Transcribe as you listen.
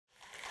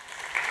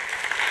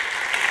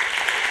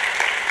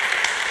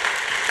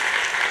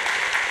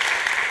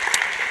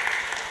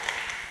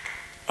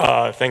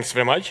Thanks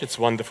very much. It's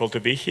wonderful to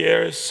be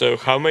here. So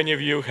how many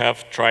of you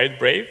have tried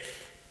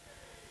Brave?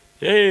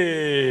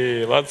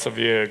 Yay, lots of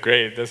you.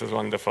 Great, this is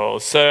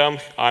wonderful. So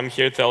I'm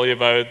here to tell you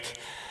about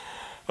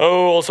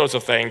all sorts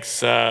of things.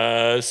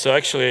 So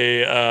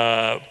actually,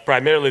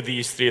 primarily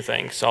these three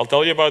things. I'll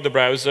tell you about the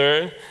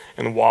browser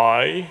and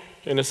why,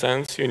 in a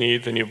sense, you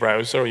need a new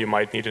browser, or you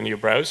might need a new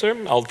browser.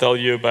 I'll tell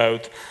you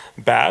about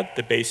BAT,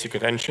 the basic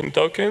attention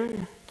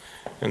token,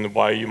 and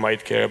why you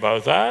might care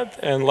about that.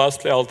 And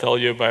lastly, I'll tell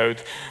you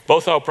about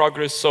both our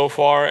progress so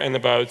far and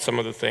about some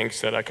of the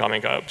things that are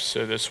coming up.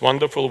 So this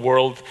wonderful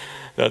world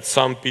that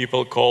some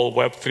people call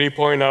Web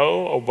 3.0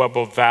 or Web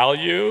of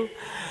Value,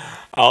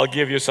 I'll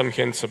give you some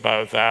hints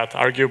about that.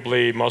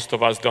 Arguably, most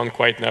of us don't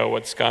quite know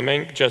what's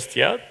coming just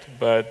yet,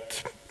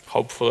 but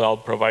hopefully I'll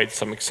provide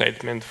some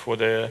excitement for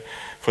the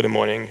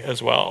morning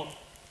as well.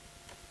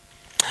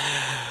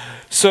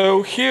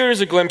 So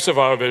here's a glimpse of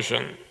our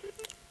vision.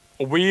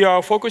 We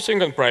are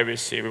focusing on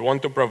privacy. We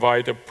want to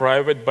provide a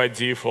private by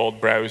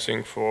default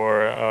browsing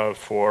for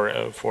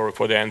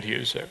the end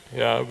user.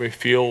 Yeah, we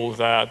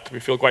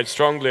feel quite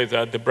strongly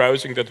that the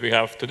browsing that we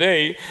have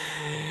today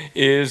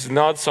is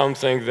not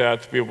something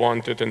that we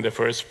wanted in the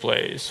first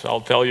place.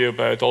 I'll tell you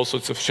about all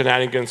sorts of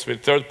shenanigans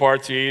with third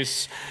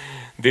parties.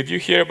 Did you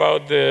hear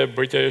about the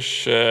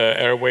British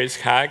Airways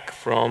hack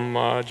from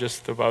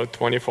just about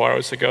 24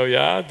 hours ago?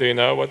 Yeah, do you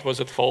know what was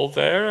at fault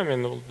there? I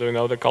mean, do you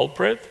know the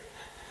culprit?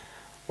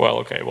 Well,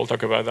 okay, we'll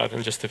talk about that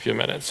in just a few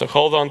minutes. So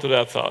hold on to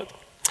that thought.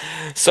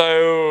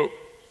 So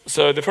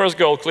the first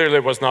goal clearly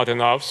was not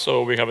enough.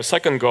 So we have a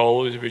second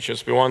goal, which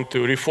is we want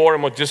to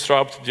reform or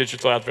disrupt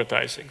digital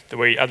advertising. The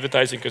way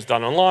advertising is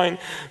done online,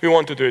 we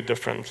want to do it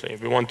differently.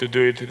 We want to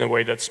do it in a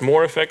way that's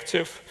more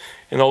effective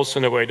and also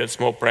in a way that's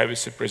more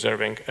privacy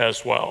preserving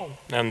as well.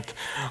 And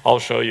I'll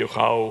show you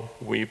how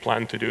we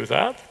plan to do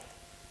that.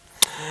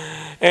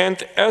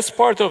 And as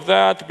part of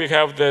that, we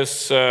have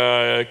this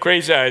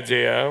crazy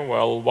idea,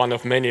 well, one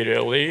of many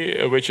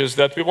really, which is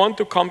that we want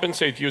to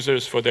compensate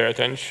users for their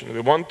attention.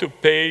 We want to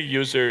pay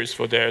users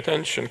for their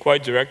attention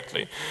quite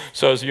directly.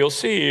 So as you'll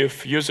see,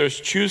 if users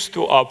choose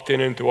to opt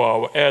in into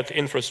our ad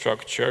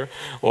infrastructure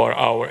or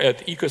our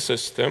ad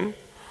ecosystem,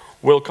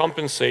 we'll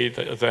compensate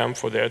them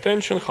for their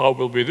attention. How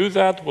will we do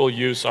that? We'll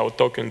use our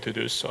token to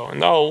do so.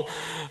 And I'll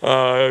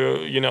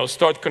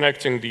start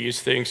connecting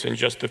these things in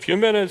just a few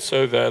minutes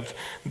so that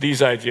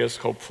these ideas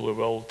hopefully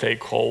will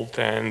take hold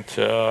and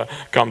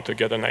come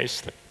together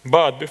nicely.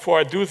 But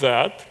before I do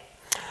that,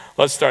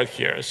 let's start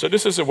here. So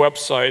this is a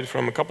website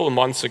from a couple of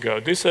months ago.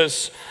 This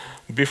is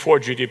before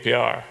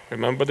GDPR.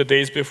 Remember the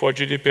days before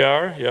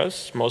GDPR?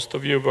 Yes, most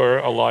of you were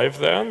alive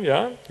then,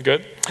 yeah,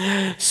 good.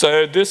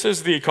 So this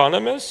is The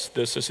Economist.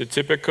 This is a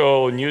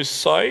typical news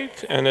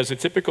site, and as a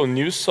typical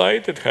news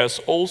site, it has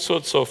all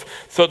sorts of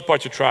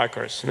third-party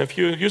trackers. And if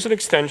you use an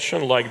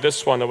extension like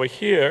this one over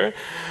here,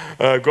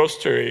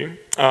 Ghostery,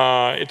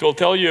 it will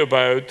tell you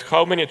about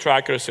how many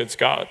trackers it's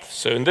got.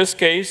 So in this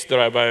case, there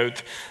are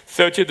about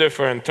 30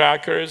 different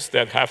trackers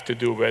that have to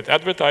do with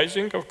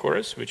advertising, of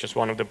course, which is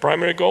one of the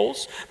primary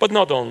goals, but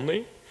not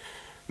only.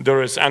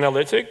 There is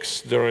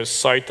analytics, there is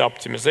site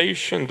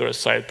optimization, there is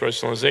site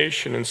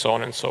personalization, and so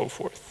on and so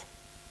forth.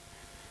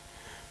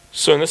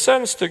 So in a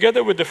sense,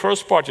 together with the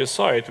first-party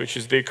site, which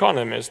is The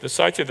Economist, the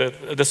site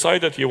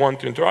that you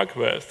want to interact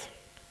with,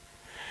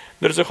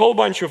 there's a whole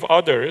bunch of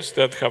others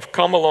that have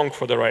come along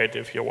for the ride,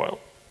 if you will.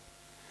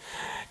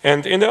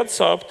 And it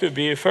adds up to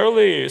be a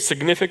fairly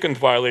significant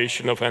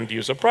violation of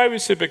end-user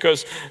privacy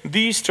because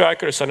these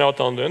trackers are not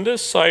only on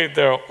this site,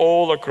 they're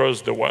all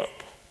across the web.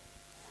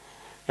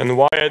 And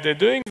why are they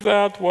doing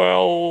that?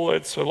 Well,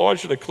 it's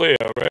largely clear,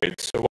 right?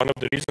 So one of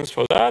the reasons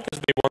for that is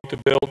they want to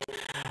build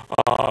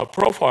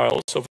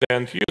profiles of the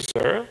end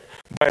user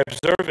by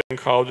observing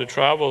how they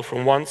travel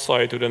from one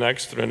site to the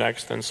next,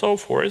 and so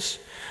forth.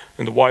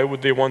 And why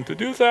would they want to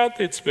do that?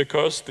 It's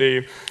because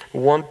they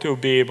want to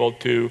be able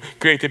to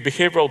create a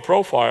behavioral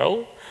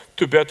profile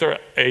to better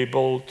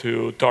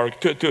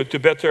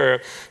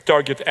better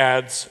target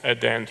ads at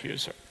the end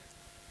user.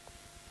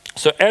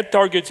 So ad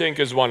targeting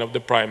is one of the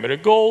primary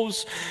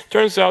goals.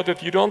 Turns out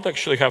that you don't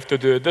actually have to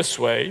do it this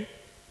way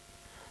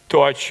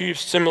to achieve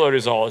similar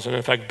results, and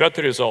in fact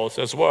better results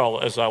as well,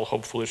 as I'll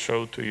hopefully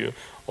show to you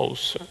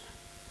also.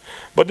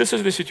 But this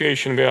is the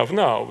situation we have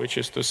now, which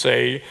is to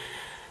say,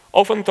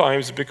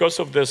 oftentimes, because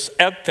of this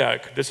ad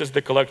tech, this is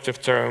the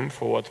collective term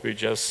for what we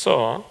just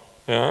saw,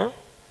 yeah?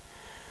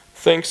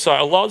 Things are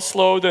a lot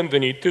slower than they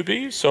need to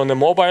be. So on a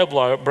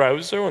mobile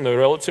browser, on a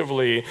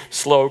relatively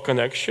slow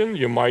connection,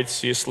 you might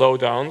see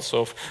slowdowns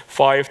of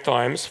 5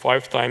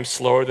 times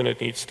slower than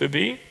it needs to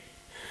be.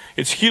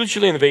 It's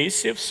hugely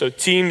invasive, so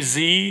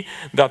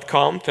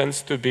teamz.com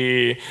tends to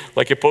be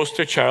like a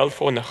poster child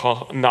for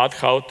how not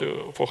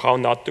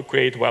to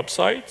create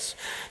websites.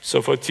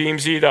 So for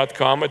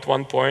teamz.com, at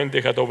one point,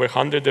 they had over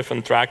 100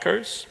 different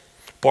trackers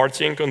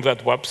partying on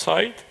that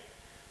website.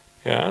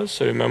 Yeah,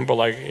 so remember,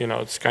 like,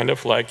 it's kind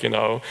of like,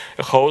 a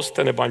host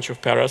and a bunch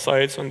of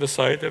parasites on the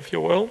site, if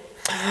you will.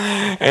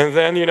 And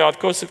then, of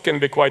course, it can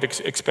be quite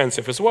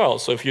expensive as well.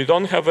 So if you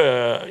don't have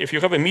if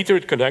you have a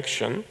metered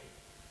connection,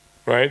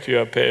 right, you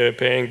are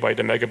paying by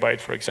the megabyte,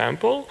 for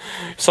example,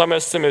 some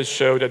estimates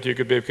show that you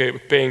could be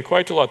paying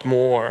quite a lot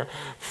more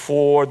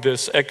for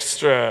this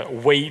extra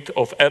weight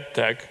of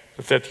edtech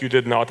that you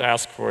did not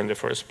ask for in the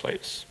first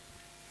place.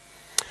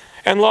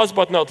 And last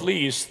but not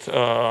least,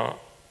 so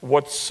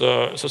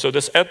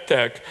this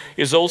edtech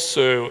is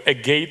also a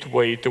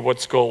gateway to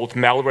what's called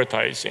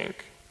malvertising,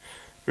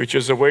 which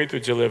is a way to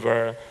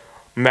deliver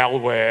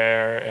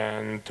malware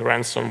and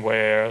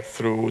ransomware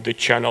through the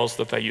channels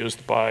that are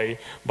used by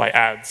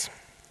ads.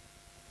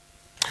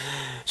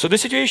 So the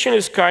situation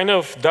is kind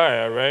of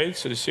dire, right?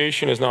 So the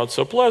situation is not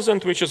so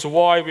pleasant, which is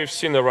why we've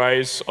seen a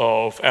rise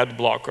of ad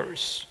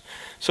blockers.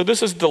 So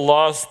this is the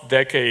last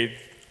decade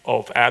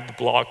of ad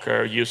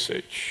blocker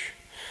usage.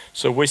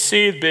 So we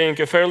see it being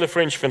a fairly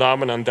fringe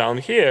phenomenon down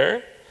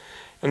here.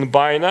 And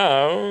by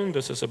now,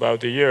 this is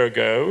about a year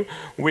ago,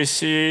 we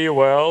see,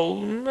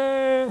 well,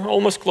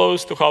 almost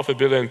close to 500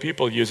 million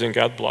people using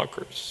ad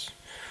blockers.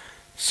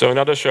 So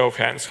another show of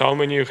hands, how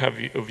many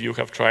of you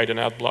have tried an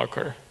ad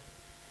blocker?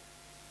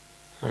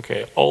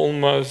 Okay,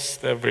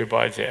 almost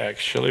everybody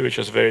actually, which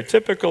is very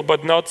typical,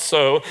 but not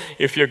so.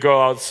 If you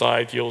go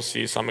outside, you'll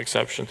see some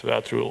exception to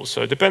that rule.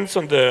 So it depends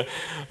on the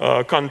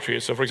country.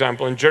 So for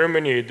example, in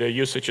Germany, the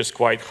usage is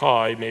quite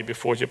high, maybe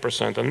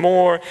 40% and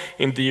more.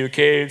 In the UK,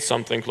 it's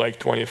something like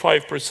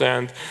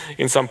 25%.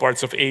 In some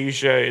parts of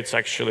Asia, it's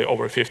actually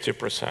over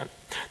 50%.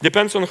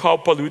 Depends on how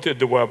polluted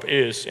the web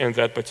is in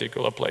that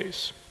particular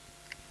place.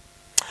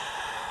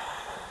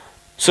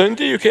 So in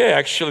the UK,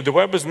 actually, the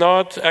web is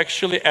not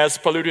actually as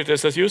polluted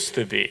as it used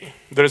to be.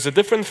 There's a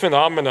different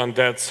phenomenon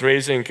that's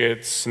raising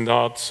its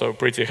not so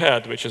pretty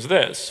head, which is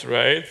this,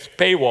 right?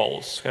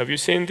 Paywalls. Have you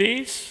seen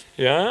these?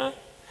 Yeah?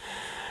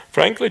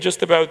 Frankly,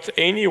 just about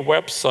any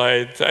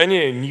website,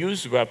 any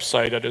news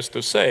website, that is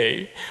to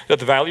say,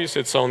 that values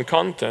its own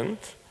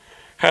content,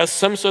 has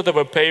some sort of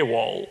a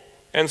paywall.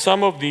 And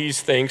some of these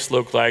things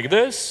look like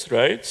this,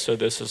 right? So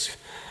this is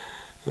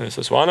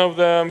one of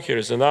them,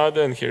 here's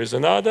another, and here's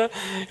another.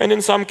 And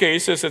in some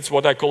cases, it's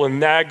what I call a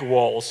nag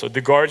wall. So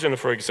The Guardian,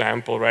 for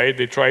example, right,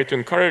 they try to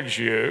encourage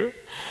you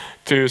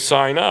to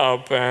sign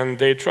up, and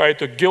they try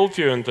to guilt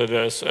you into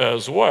this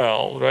as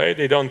well, right?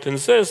 They don't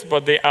insist,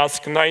 but they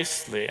ask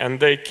nicely,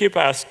 and they keep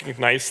asking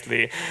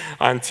nicely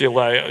until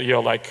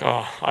you're like,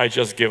 oh, I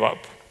just give up.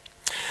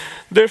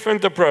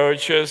 Different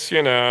approaches,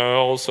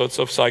 all sorts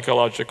of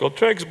psychological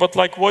tricks, but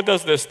like, what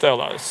does this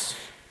tell us?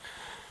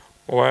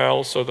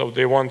 Well, so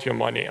they want your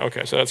money.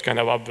 Okay, so that's kind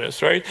of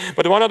obvious, right?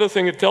 But one other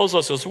thing it tells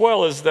us as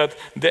well is that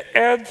the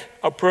ad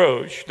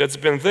approach that's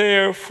been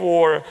there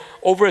for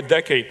over a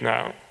decade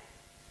now,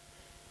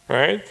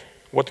 right?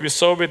 What we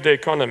saw with The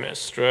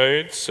Economist,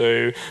 right?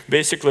 So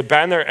basically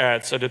banner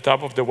ads at the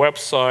top of the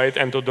website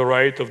and to the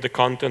right of the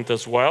content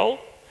as well,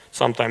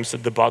 sometimes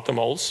at the bottom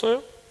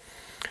also.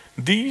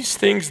 These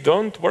things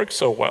don't work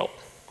so well.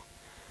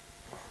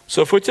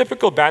 So for a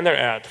typical banner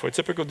ad, for a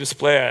typical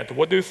display ad,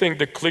 what do you think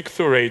the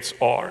click-through rates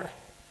are?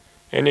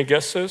 Any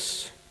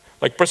guesses?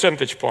 Like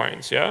percentage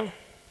points, yeah?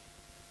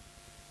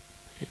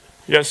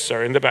 Yes,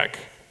 sir, in the back.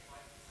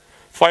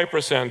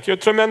 5%. You're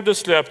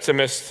tremendously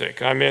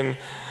optimistic. I mean,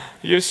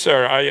 you,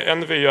 sir, I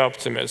envy your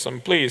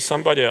optimism. Please,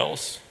 somebody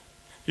else.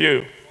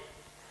 You.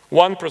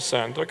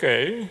 1%,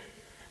 okay.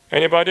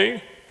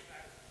 Anybody?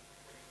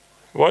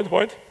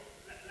 What?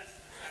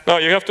 No,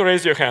 you have to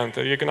raise your hand.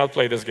 You cannot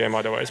play this game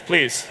otherwise,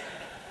 please.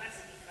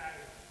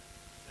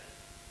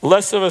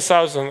 Less of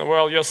 1,000.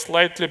 Well, you're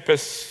slightly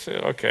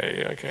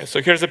okay.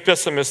 So here's a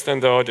pessimist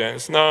in the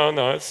audience. No,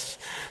 it's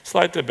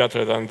slightly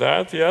better than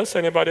that. Yes,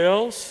 anybody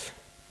else?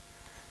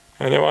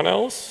 Anyone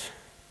else?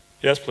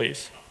 Yes,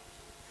 please.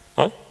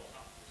 Huh?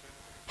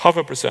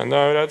 0.5%.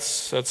 No,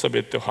 that's a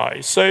bit too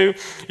high. So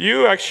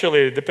you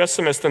actually, the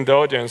pessimist in the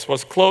audience,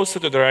 was closer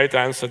to the right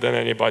answer than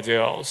anybody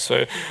else.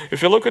 So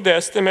if you look at the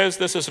estimates,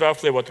 this is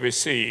roughly what we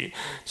see.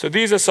 So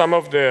these are some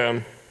of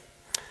the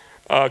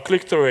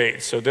click-through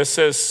rates. So this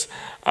is,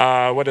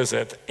 what is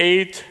it,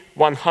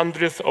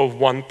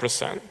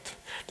 8/100th%.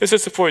 This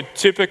is for a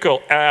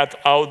typical ad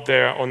out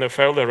there on a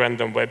fairly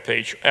random web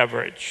page,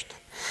 averaged.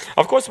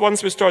 Of course,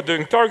 once we start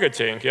doing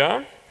targeting,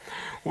 yeah,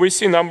 we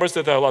see numbers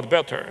that are a lot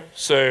better.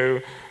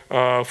 So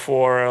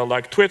for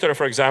like Twitter,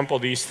 for example,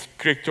 these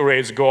click-through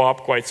rates go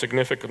up quite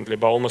significantly,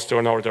 by almost to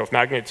an order of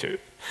magnitude.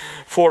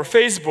 For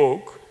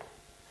Facebook,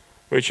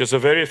 which is a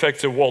very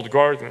effective walled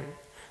garden,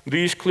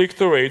 these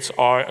click-through rates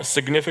are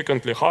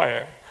significantly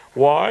higher.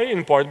 Why?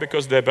 In part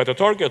because they're better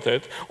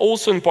targeted,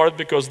 also in part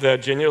because they're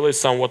generally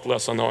somewhat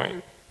less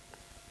annoying.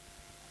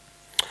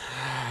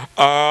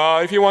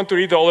 If you want to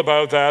read all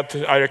about that,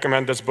 I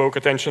recommend this book,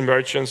 Attention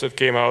Merchants. It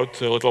came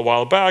out a little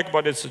while back,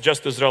 but it's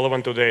just as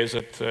relevant today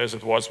as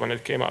it was when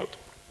it came out.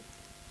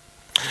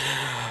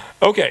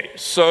 Okay,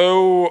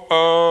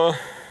 so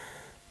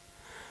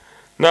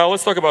Now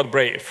let's talk about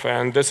Brave,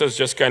 and this is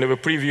just kind of a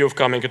preview of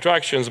coming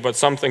attractions, but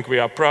something we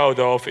are proud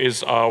of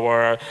is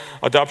our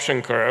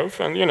adoption curve.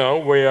 And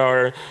we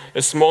are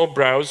a small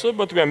browser,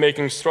 but we are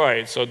making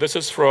strides. So this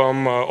is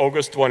from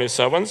August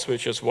 27th,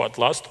 which is what,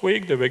 last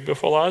week, the week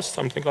before last,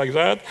 something like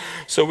that.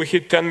 So we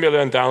hit 10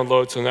 million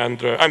downloads on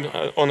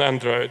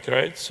Android,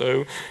 right?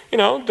 So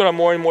there are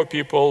more and more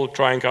people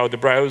trying out the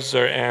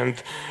browser, and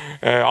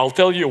I'll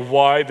tell you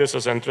why this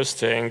is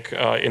interesting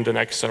in the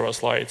next several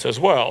slides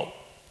as well.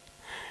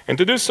 And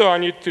to do so, I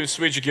need to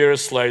switch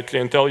gears slightly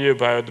and tell you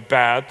about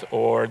BAT,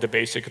 or the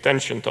Basic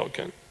Attention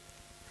Token.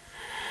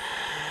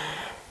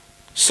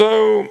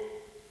 So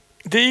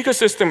the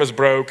ecosystem is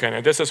broken,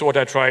 and this is what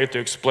I tried to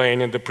explain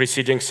in the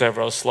preceding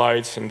several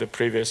slides in the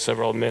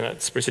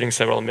preceding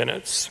several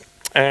minutes.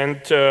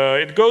 And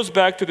it goes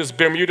back to this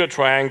Bermuda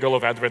Triangle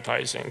of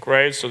advertising,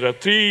 right? So there are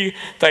three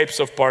types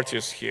of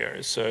parties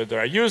here. So there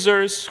are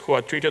users who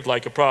are treated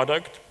like a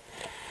product.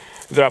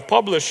 There are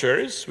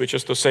publishers, which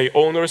is to say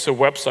owners of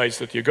websites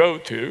that you go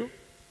to,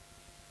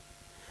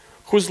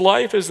 whose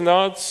life is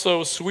not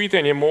so sweet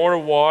anymore.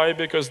 Why?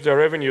 Because their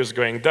revenue is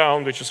going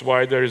down, which is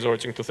why they're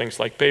resorting to things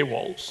like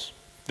paywalls.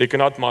 They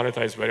cannot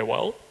monetize very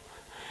well.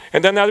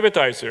 And then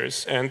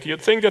advertisers. And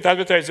you'd think that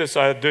advertisers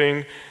are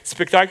doing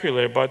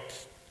spectacular, but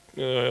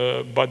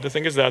the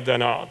thing is that they're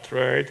not,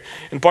 right?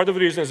 And part of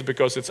the reason is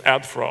because it's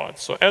ad fraud.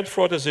 So ad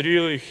fraud is a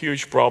really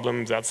huge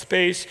problem in that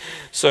space.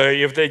 So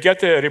if they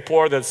get a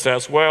report that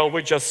says, well,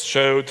 we just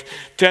showed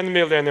 10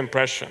 million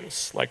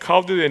impressions, like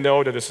how do they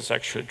know that this is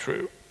actually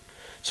true?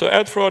 So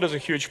ad fraud is a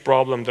huge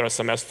problem. There are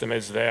some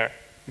estimates there,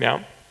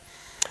 yeah?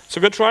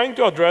 So we're trying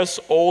to address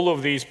all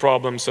of these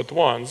problems at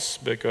once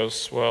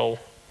because, well,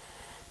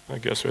 I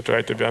guess we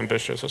try to be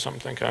ambitious or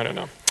something, I don't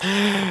know.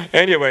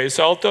 Anyways,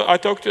 I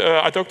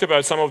talked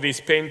about some of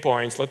these pain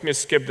points. Let me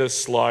skip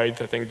this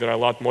slide. I think there are a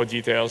lot more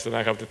details than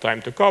I have the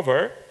time to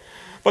cover.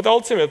 But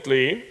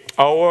ultimately,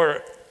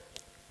 what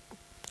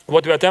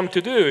we attempt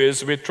to do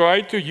is we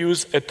try to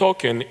use a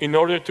token in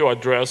order to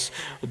address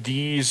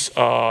these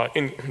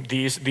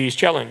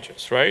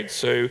challenges, right?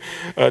 So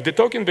the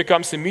token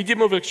becomes a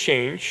medium of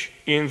exchange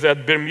in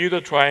that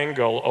Bermuda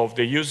Triangle of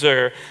the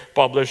user,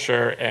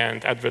 publisher,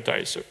 and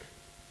advertiser.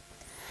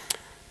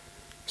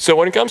 So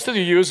when it comes to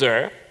the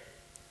user,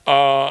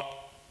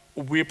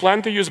 we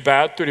plan to use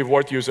BAT to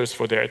reward users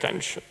for their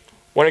attention.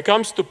 When it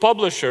comes to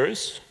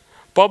publishers,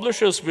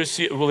 publishers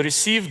will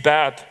receive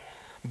BAT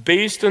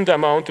based on the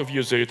amount of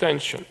user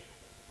attention.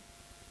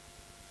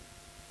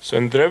 So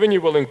and the revenue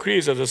will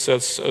increase, as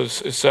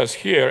it says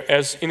here,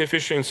 as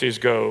inefficiencies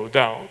go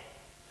down.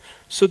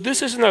 So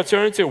this is an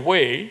alternative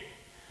way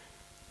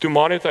to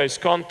monetize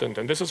content,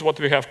 and this is what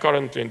we have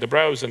currently in the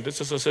browser. And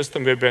this is a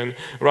system we've been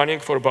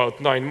running for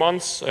about 9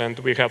 months, and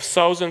we have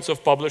thousands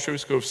of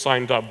publishers who have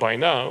signed up by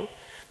now.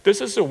 This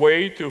is a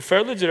way to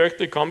fairly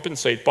directly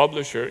compensate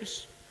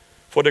publishers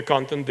for the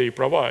content they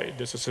provide.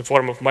 This is a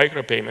form of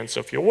micropayments,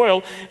 if you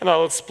will, and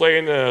I'll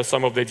explain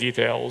some of the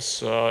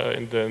details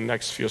in the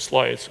next few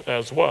slides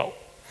as well.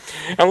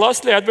 And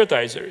lastly,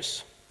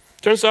 advertisers.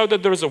 Turns out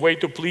that there is a way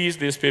to please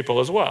these people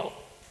as well.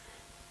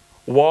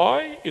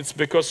 Why? It's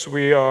because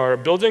we are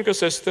building a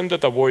system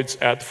that avoids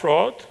ad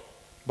fraud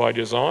by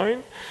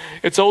design.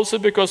 It's also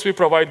because we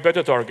provide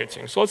better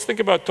targeting. So let's think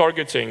about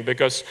targeting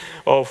because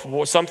of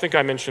something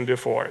I mentioned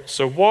before.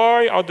 So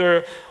why are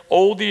there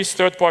all these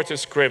third-party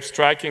scripts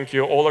tracking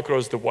you all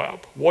across the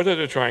web? What are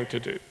they trying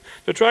to do?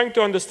 They're trying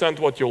to understand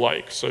what you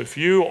like. So if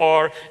you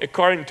are a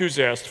car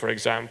enthusiast, for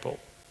example,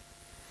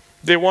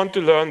 they want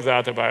to learn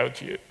that about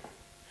you.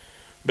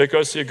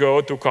 Because you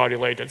go to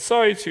car-related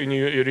sites,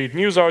 you read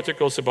news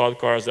articles about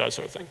cars, that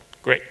sort of thing.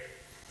 Great.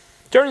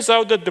 Turns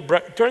out that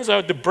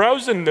the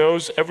browser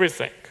knows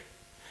everything.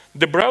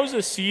 The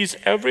browser sees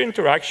every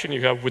interaction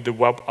you have with the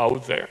web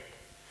out there.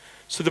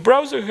 So the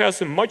browser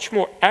has a much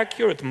more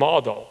accurate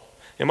model,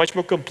 a much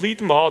more complete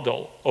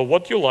model of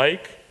what you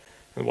like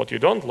and what you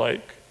don't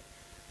like,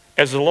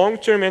 as a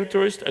long-term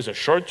interest, as a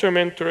short-term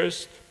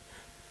interest,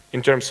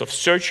 in terms of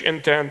search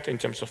intent, in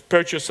terms of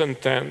purchase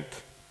intent,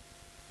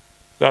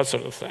 that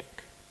sort of thing.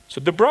 So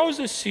the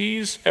browser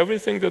sees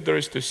everything that there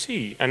is to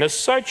see, and as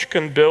such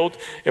can build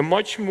a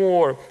much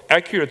more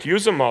accurate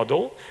user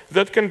model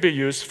that can be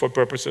used for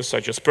purposes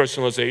such as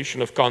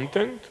personalization of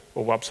content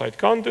or website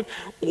content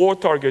or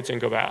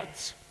targeting of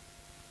ads.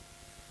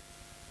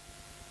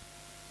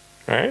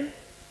 Right?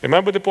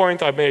 Remember the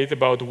point I made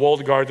about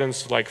walled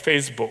gardens like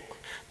Facebook.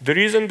 The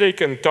reason they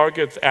can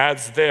target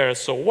ads there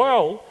so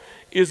well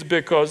is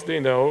because they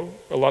know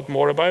a lot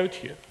more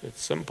about you.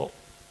 It's simple.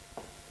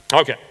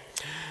 Okay.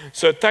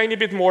 So a tiny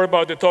bit more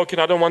about the token.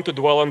 I don't want to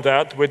dwell on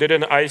that. We did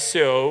an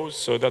ICO,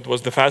 so that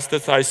was the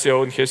fastest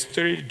ICO in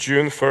history,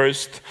 June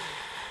 1st,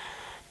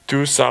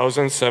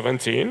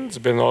 2017. It's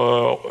been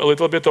a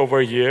little bit over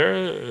a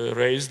year,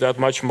 raised that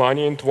much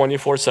money in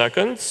 24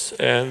 seconds,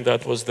 and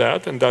that was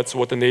that. And that's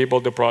what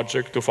enabled the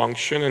project to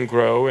function and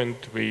grow, and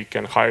we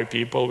can hire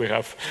people. We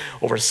have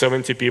over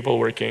 70 people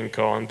working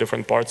on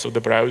different parts of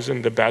the browser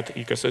and the BAT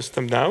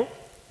ecosystem now.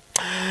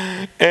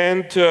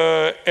 And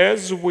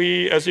as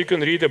you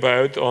can read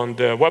about on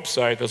the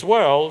website as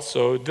well,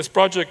 so this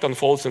project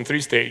unfolds in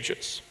 3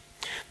 stages.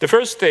 The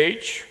first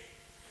stage,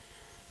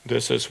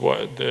 this is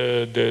what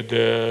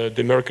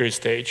the Mercury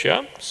stage,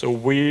 yeah? So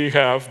we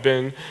have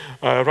been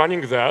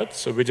running that.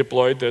 So we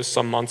deployed this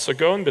some months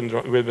ago, and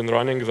we've been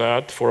running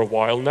that for a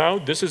while now.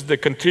 This is the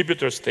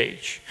contributor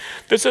stage.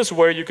 This is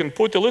where you can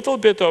put a little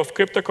bit of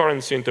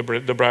cryptocurrency into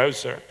the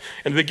browser,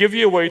 and we give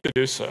you a way to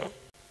do so.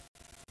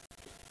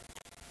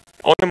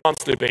 On a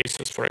monthly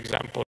basis, for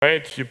example,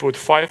 right? You put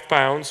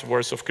 £5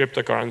 worth of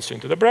cryptocurrency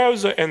into the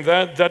browser, and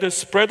that is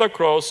spread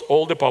across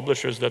all the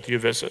publishers that you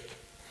visit.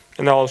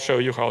 And I'll show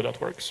you how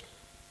that works.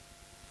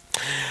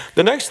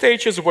 The next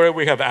stage is where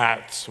we have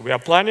ads. We are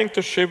planning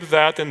to ship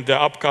that in the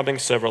upcoming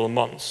several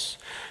months.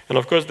 And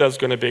of course, that's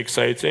going to be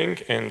exciting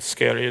and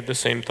scary at the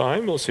same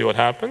time. We'll see what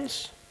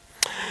happens.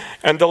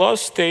 And the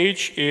last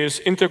stage is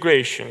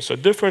integration. So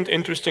different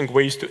interesting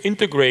ways to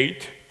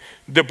integrate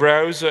the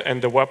browser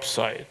and the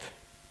website.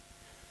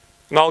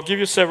 And I'll give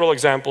you several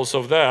examples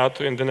of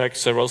that in the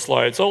next several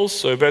slides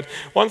also. But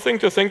one thing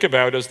to think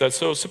about is that,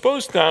 so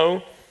suppose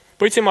now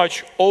pretty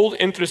much all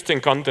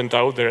interesting content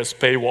out there is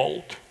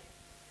paywalled,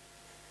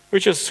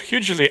 which is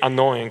hugely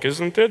annoying,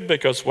 isn't it?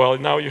 Because, well,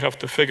 now you have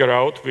to figure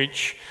out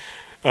which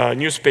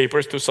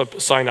newspapers to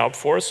sign up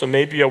for. So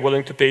maybe you're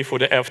willing to pay for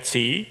the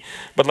FT,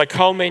 but like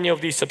how many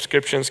of these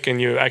subscriptions can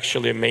you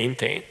actually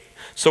maintain?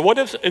 So what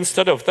if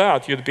instead of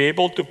that, you'd be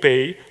able to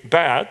pay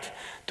BAT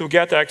to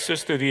get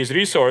access to these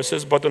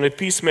resources, but on a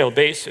piecemeal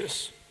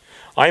basis?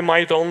 I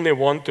might only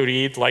want to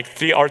read like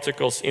 3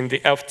 articles in the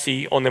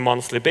FT on a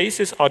monthly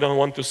basis. I don't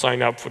want to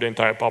sign up for the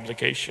entire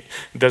publication.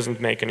 It doesn't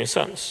make any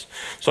sense.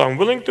 So I'm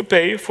willing to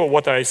pay for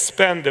what I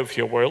spend, if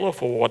you will, or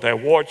for what I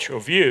watch or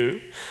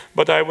view,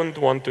 but I wouldn't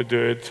want to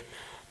do it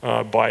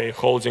by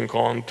holding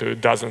on to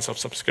dozens of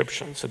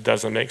subscriptions. It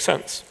doesn't make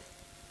sense.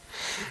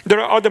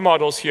 There are other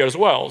models here as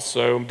well.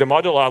 So the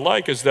model I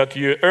like is that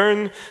you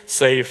earn,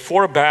 say,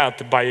 4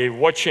 BAT by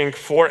watching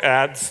 4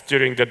 ads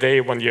during the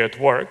day when you're at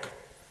work,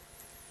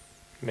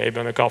 maybe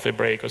on a coffee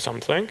break or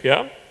something,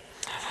 yeah?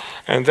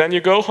 And then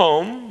you go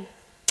home,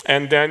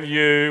 and then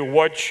you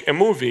watch a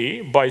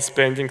movie by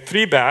spending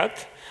 3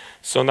 BAT.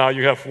 So now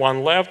you have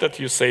 1 left that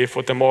you save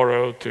for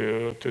tomorrow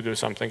to do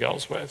something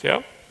else with,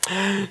 yeah?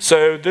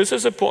 So this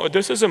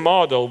is a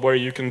model where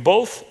you can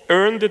both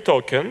earn the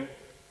token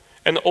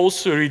and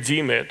also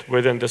redeem it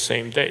within the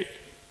same day.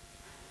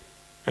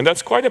 And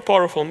that's quite a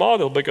powerful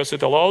model because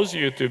it allows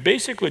you to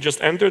basically just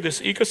enter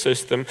this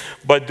ecosystem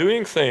by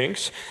doing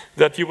things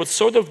that you would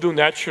sort of do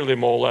naturally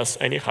more or less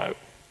anyhow.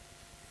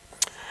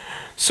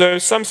 So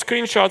some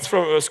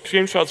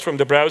screenshots from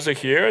the browser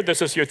here.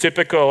 This is your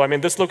typical, I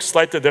mean, this looks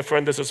slightly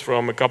different. This is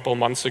from a couple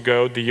months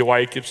ago. The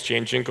UI keeps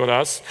changing on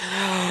us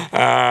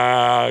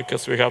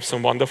because we have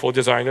some wonderful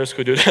designers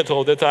who do that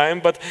all the time.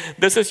 But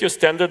this is your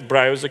standard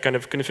browser kind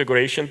of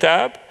configuration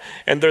tab.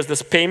 And there's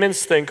this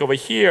payments thing over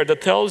here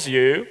that tells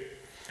you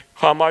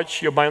how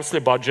much your monthly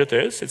budget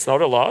is. It's not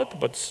a lot,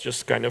 but it's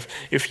just kind of,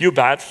 if you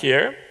BAT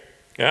here,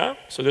 yeah,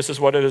 so this is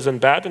what it is in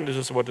BAT, and this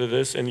is what it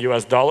is in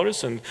US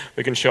dollars, and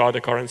we can show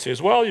other currency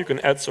as well. You can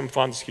add some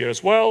funds here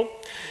as well.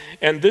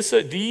 And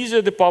these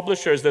are the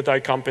publishers that I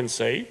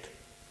compensate.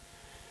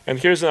 And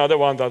here's another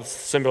one that's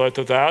similar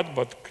to that,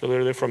 but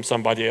clearly from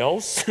somebody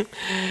else.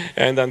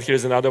 And then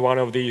here's another one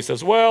of these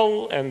as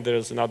well, and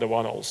there's another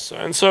one also.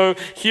 And so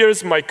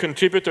here's my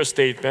contribution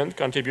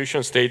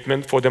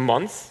statement for the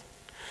month.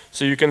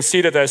 So you can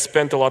see that I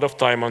spent a lot of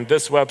time on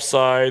this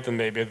website and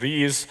maybe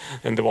these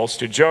and the Wall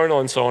Street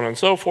Journal and so on and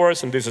so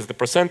forth, and this is the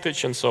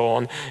percentage and so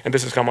on, and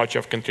this is how much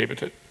I've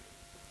contributed.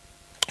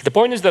 The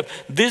point is that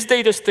this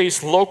data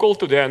stays local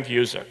to the end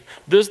user.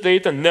 This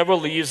data never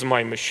leaves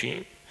my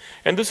machine.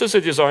 And this is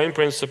a design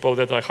principle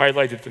that I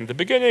highlighted in the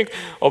beginning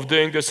of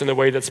doing this in a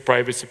way that's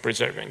privacy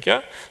preserving,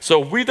 yeah? So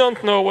we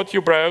don't know what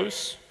you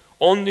browse,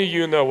 only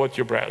you know what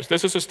you browse.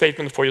 This is a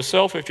statement for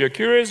yourself if you're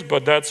curious,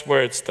 but that's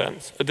where it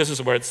stands. This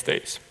is where it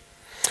stays.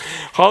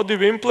 How do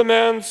we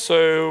implement?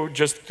 So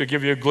just to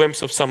give you a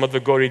glimpse of some of the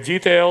gory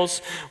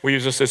details, we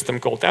use a system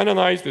called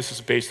Analyze. This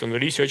is based on a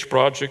research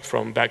project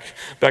from back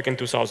in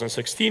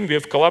 2016. We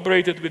have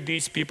collaborated with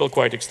these people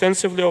quite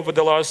extensively over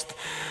the last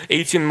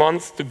 18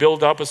 months to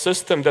build up a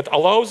system that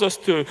allows us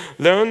to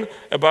learn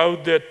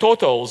about the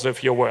totals,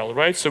 if you will,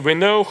 right? So we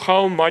know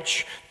how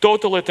much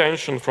total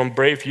attention from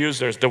brave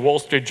users the Wall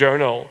Street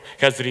Journal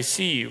has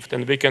received,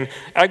 and we can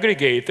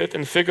aggregate it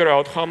and figure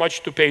out how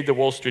much to pay the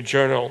Wall Street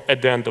Journal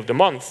at the end of the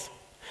month.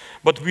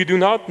 But we do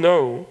not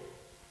know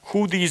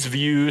who these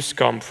views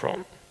come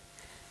from.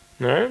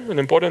 No? An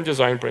important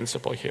design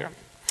principle here.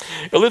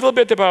 A little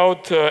bit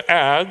about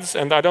ads,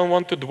 and I don't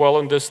want to dwell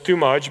on this too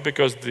much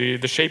because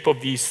the shape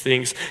of these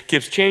things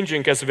keeps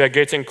changing as we are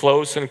getting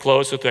closer and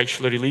closer to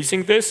actually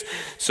releasing this.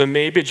 So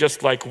maybe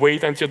just like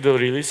wait until the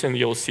release and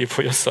you'll see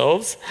for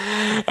yourselves.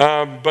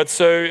 But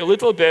so a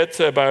little bit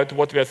about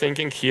what we are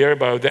thinking here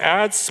about the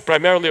ads,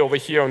 primarily over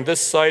here on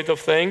this side of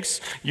things,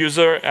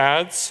 user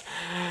ads.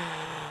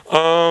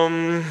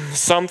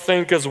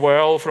 Something as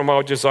well from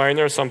our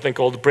designer, something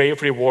called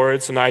Brave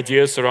Rewards and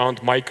ideas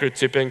around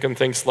micro-tipping and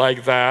things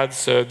like that.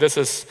 So this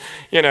is,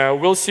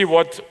 we'll see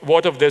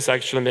what of this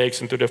actually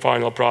makes into the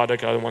final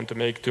product. I don't want to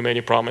make too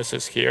many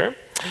promises here.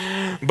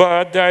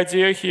 But the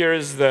idea here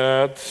is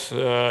that,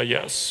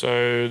 yes,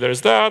 so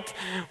there's that.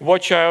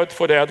 Watch out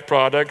for that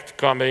product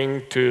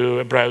coming to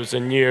a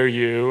browser near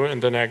you in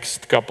the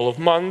next couple of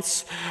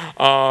months.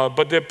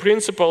 But the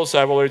principles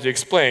I've already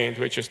explained,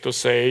 which is to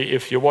say,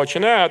 if you watch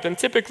an ad, and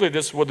typically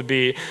this would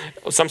be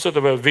some sort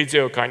of a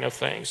video kind of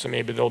thing. So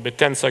maybe there'll be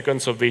 10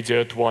 seconds of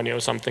video, 20 or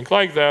something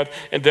like that.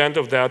 At the end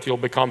of that, you'll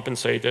be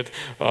compensated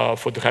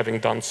for having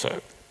done so.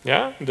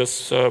 Yeah,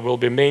 this will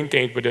be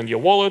maintained within your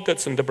wallet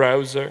that's in the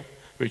browser,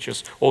 which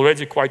is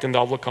already quite a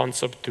novel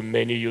concept to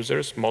many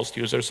users, most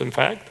users in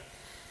fact.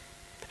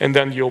 And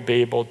then you'll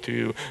be able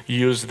to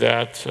use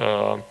that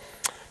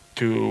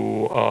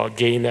to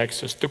gain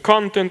access to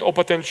content or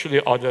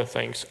potentially other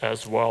things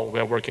as well.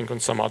 We're working on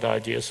some other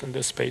ideas in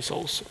this space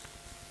also.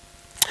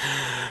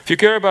 If you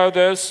care about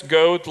this,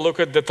 go to look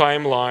at the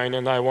timeline,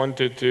 and I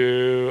wanted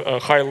to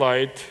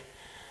highlight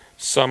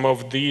some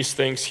of these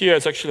things here.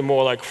 It's actually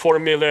more like 4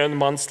 million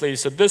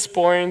monthlies at this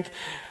point,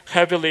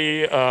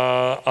 heavily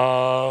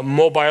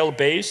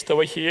mobile-based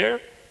over here.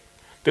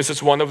 This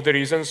is one of the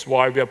reasons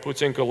why we are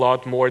putting a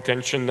lot more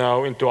attention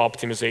now into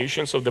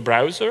optimizations of the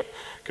browser,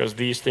 because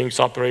these things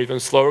operate on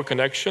slower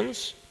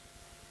connections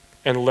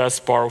and less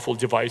powerful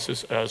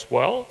devices as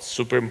well.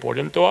 Super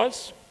important to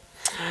us.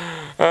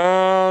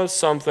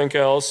 Something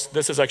else.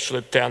 This is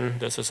actually 10.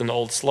 This is an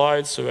old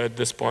slide, so at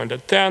this point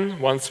at 10.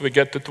 Once we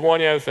get to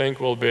 20, I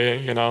think we'll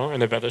be, in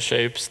a better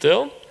shape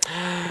still.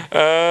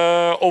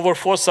 Over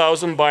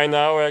 4,000 by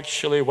now,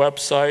 actually,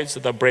 websites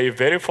that are Brave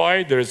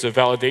verified. There is a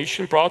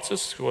validation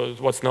process,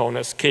 what's known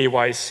as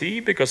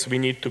KYC, because we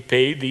need to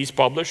pay these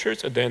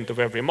publishers at the end of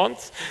every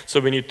month. So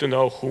we need to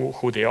know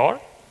who they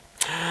are.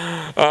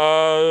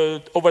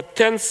 Over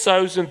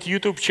 10,000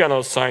 YouTube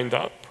channels signed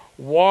up.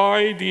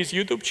 Why these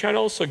YouTube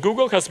channels? So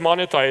Google has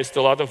monetized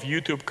a lot of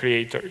YouTube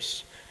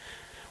creators.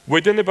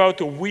 Within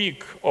about a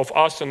week of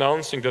us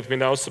announcing that we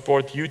now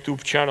support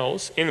YouTube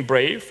channels in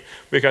Brave,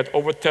 we had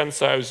over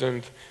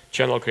 10,000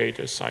 channel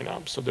creators sign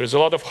up. So there's a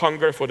lot of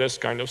hunger for this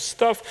kind of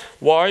stuff.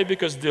 Why?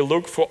 Because they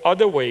look for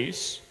other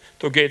ways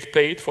to get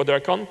paid for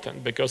their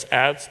content, because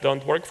ads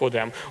don't work for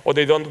them, or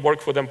they don't work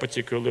for them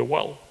particularly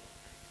well.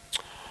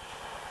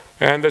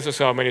 And this is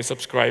how many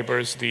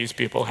subscribers these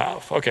people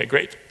have. Okay,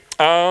 great.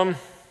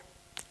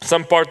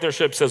 Some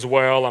partnerships as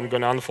well. I'm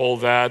going to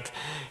unfold that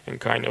and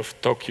kind of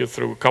talk you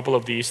through a couple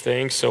of these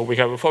things. So we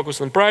have a focus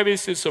on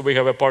privacy. So we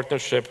have a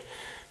partnership.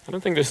 I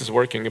don't think this is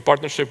working. A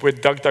partnership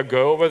with DuckDuckGo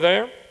over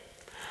there.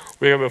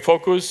 We have a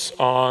focus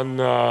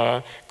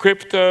on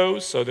crypto.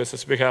 So this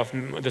is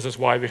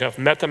why we have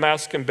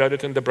MetaMask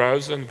embedded in the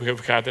browser, and we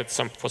have had it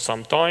for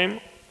some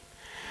time.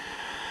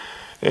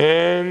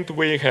 And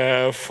we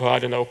have, I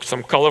don't know,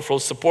 some colorful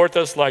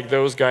supporters like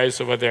those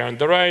guys over there on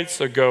the right.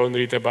 So go and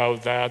read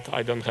about that.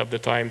 I don't have the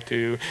time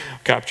to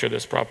capture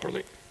this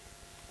properly.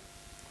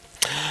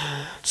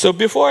 So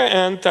before I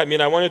end,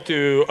 I wanted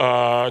to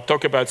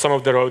talk about some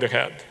of the road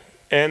ahead.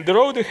 And the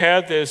road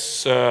ahead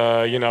is,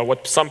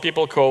 what some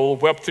people call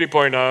Web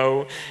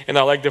 3.0. And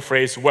I like the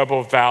phrase web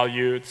of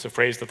value. It's a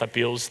phrase that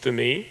appeals to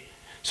me.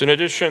 So in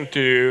addition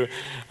to,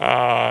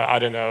 I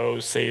don't know,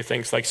 say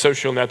things like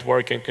social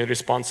networking and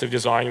responsive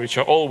design, which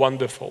are all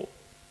wonderful,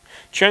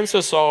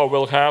 chances are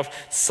we'll have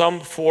some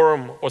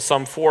form or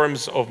some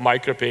forms of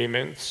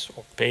micropayments,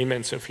 or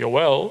payments, if you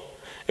will,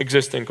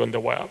 existing on the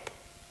web.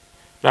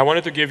 And I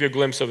wanted to give you a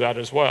glimpse of that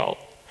as well.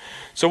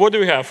 So what do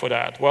we have for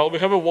that? Well, we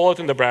have a wallet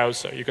in the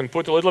browser. You can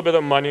put a little bit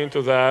of money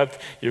into that.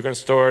 You can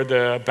store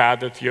the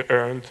BAT that you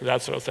earned,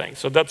 that sort of thing.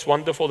 So that's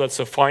wonderful. That's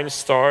a fine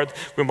start.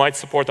 We might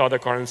support other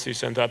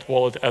currencies in that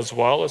wallet as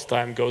well as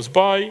time goes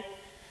by.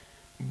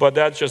 But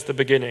that's just the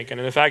beginning. And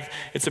in fact,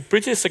 it's a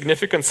pretty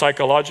significant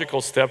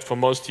psychological step for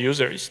most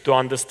users to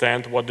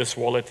understand what this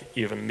wallet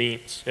even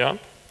means. Yeah?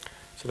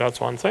 So that's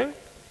one thing.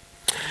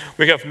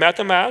 We have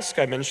MetaMask,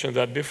 I mentioned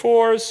that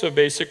before. So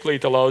basically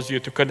it allows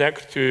you to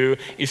connect to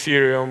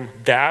Ethereum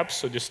dApps,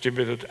 so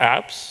distributed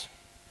apps.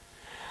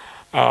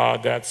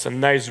 That's a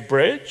nice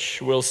bridge.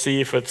 We'll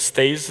see if it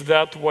stays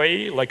that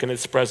way, like in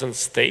its present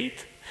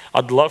state.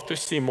 I'd love to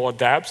see more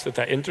dApps that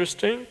are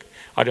interesting.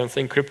 I don't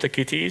think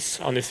CryptoKitties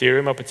on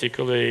Ethereum are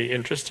particularly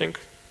interesting.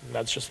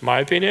 That's just my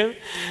opinion.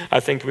 I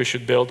think we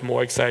should build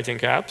more exciting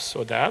apps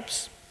or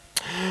dApps.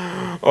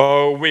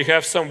 We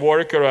have some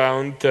work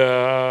around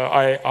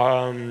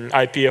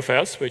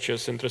IPFS, which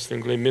is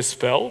interestingly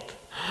misspelled,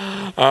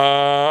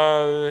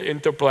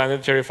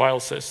 interplanetary file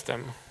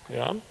system.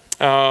 Yeah,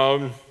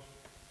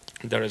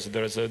 there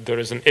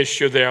is an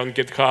issue there on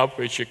GitHub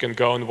which you can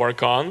go and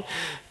work on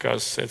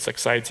because it's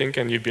exciting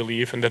and you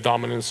believe in the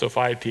dominance of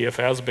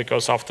IPFS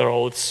because after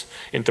all it's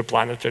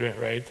interplanetary,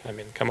 right? I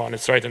mean, come on,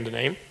 it's right in the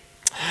name.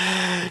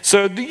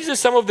 So these are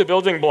some of the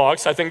building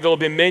blocks. I think there'll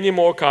be many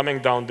more coming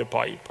down the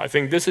pipe. I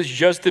think this is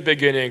just the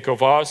beginning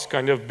of us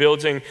kind of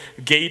building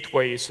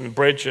gateways and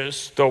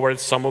bridges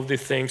towards some of the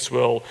things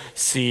we'll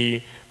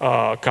see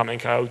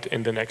coming out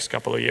in the next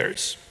couple of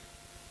years.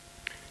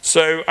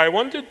 So I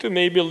wanted to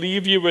maybe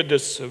leave you with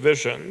this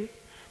vision,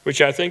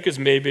 which I think is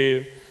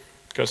maybe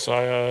because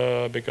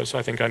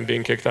I think I'm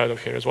being kicked out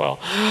of here as well.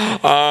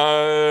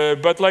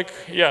 But like,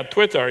 yeah,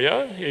 Twitter,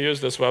 yeah? You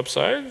use this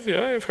website,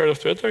 yeah, you've heard of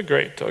Twitter?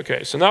 Great,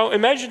 okay. So now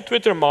imagine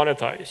Twitter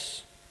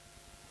monetize.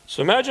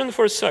 So imagine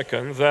for a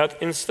second that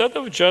instead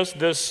of just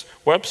this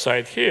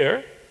website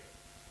here,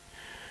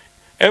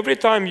 every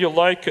time you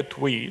like a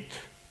tweet,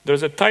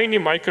 there's a tiny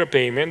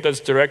micropayment that's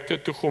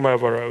directed to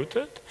whomever wrote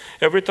it.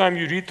 Every time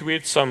you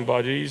retweet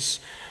somebody's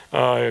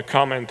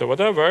comment or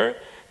whatever,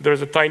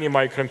 there's a tiny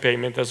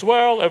micropayment as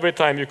well. Every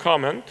time you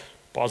comment,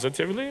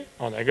 positively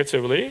or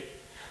negatively,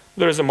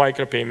 there's a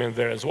micropayment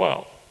there as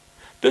well.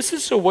 This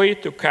is a way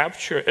to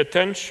capture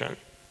attention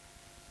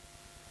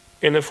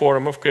in the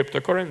form of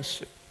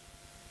cryptocurrency.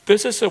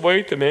 This is a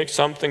way to make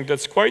something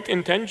that's quite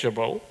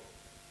intangible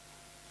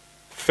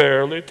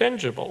fairly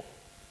tangible,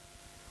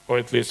 or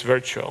at least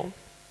virtual.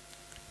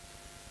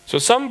 So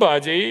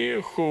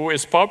somebody who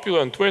is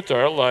popular on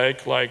Twitter,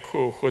 like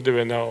who do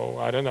we know?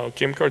 I don't know,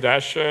 Kim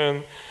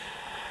Kardashian,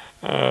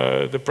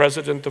 the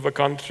president of a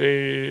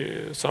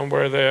country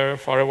somewhere there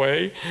far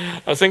away,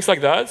 things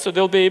like that. So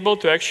they'll be able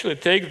to actually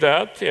take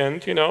that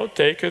and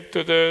take it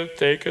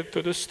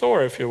to the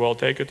store, if you will,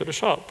 take it to the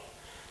shop.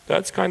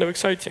 That's kind of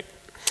exciting.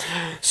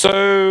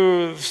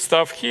 So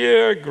stuff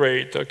here,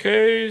 great.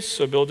 Okay,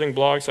 so building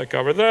blocks, I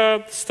covered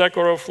that. Stack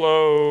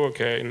Overflow,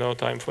 okay, no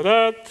time for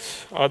that.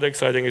 Other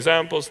exciting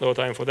examples, no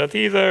time for that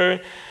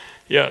either.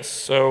 Yes,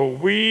 so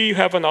we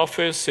have an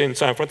office in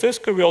San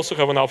Francisco. We also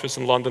have an office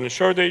in London and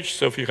Shoreditch.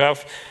 So if you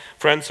have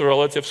friends or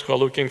relatives who are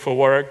looking for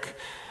work,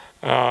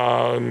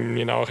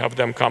 have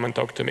them come and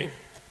talk to me.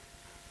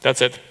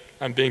 That's it.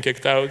 I'm being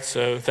kicked out,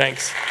 so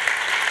thanks.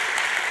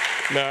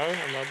 No,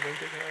 I'm not being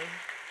kicked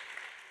out.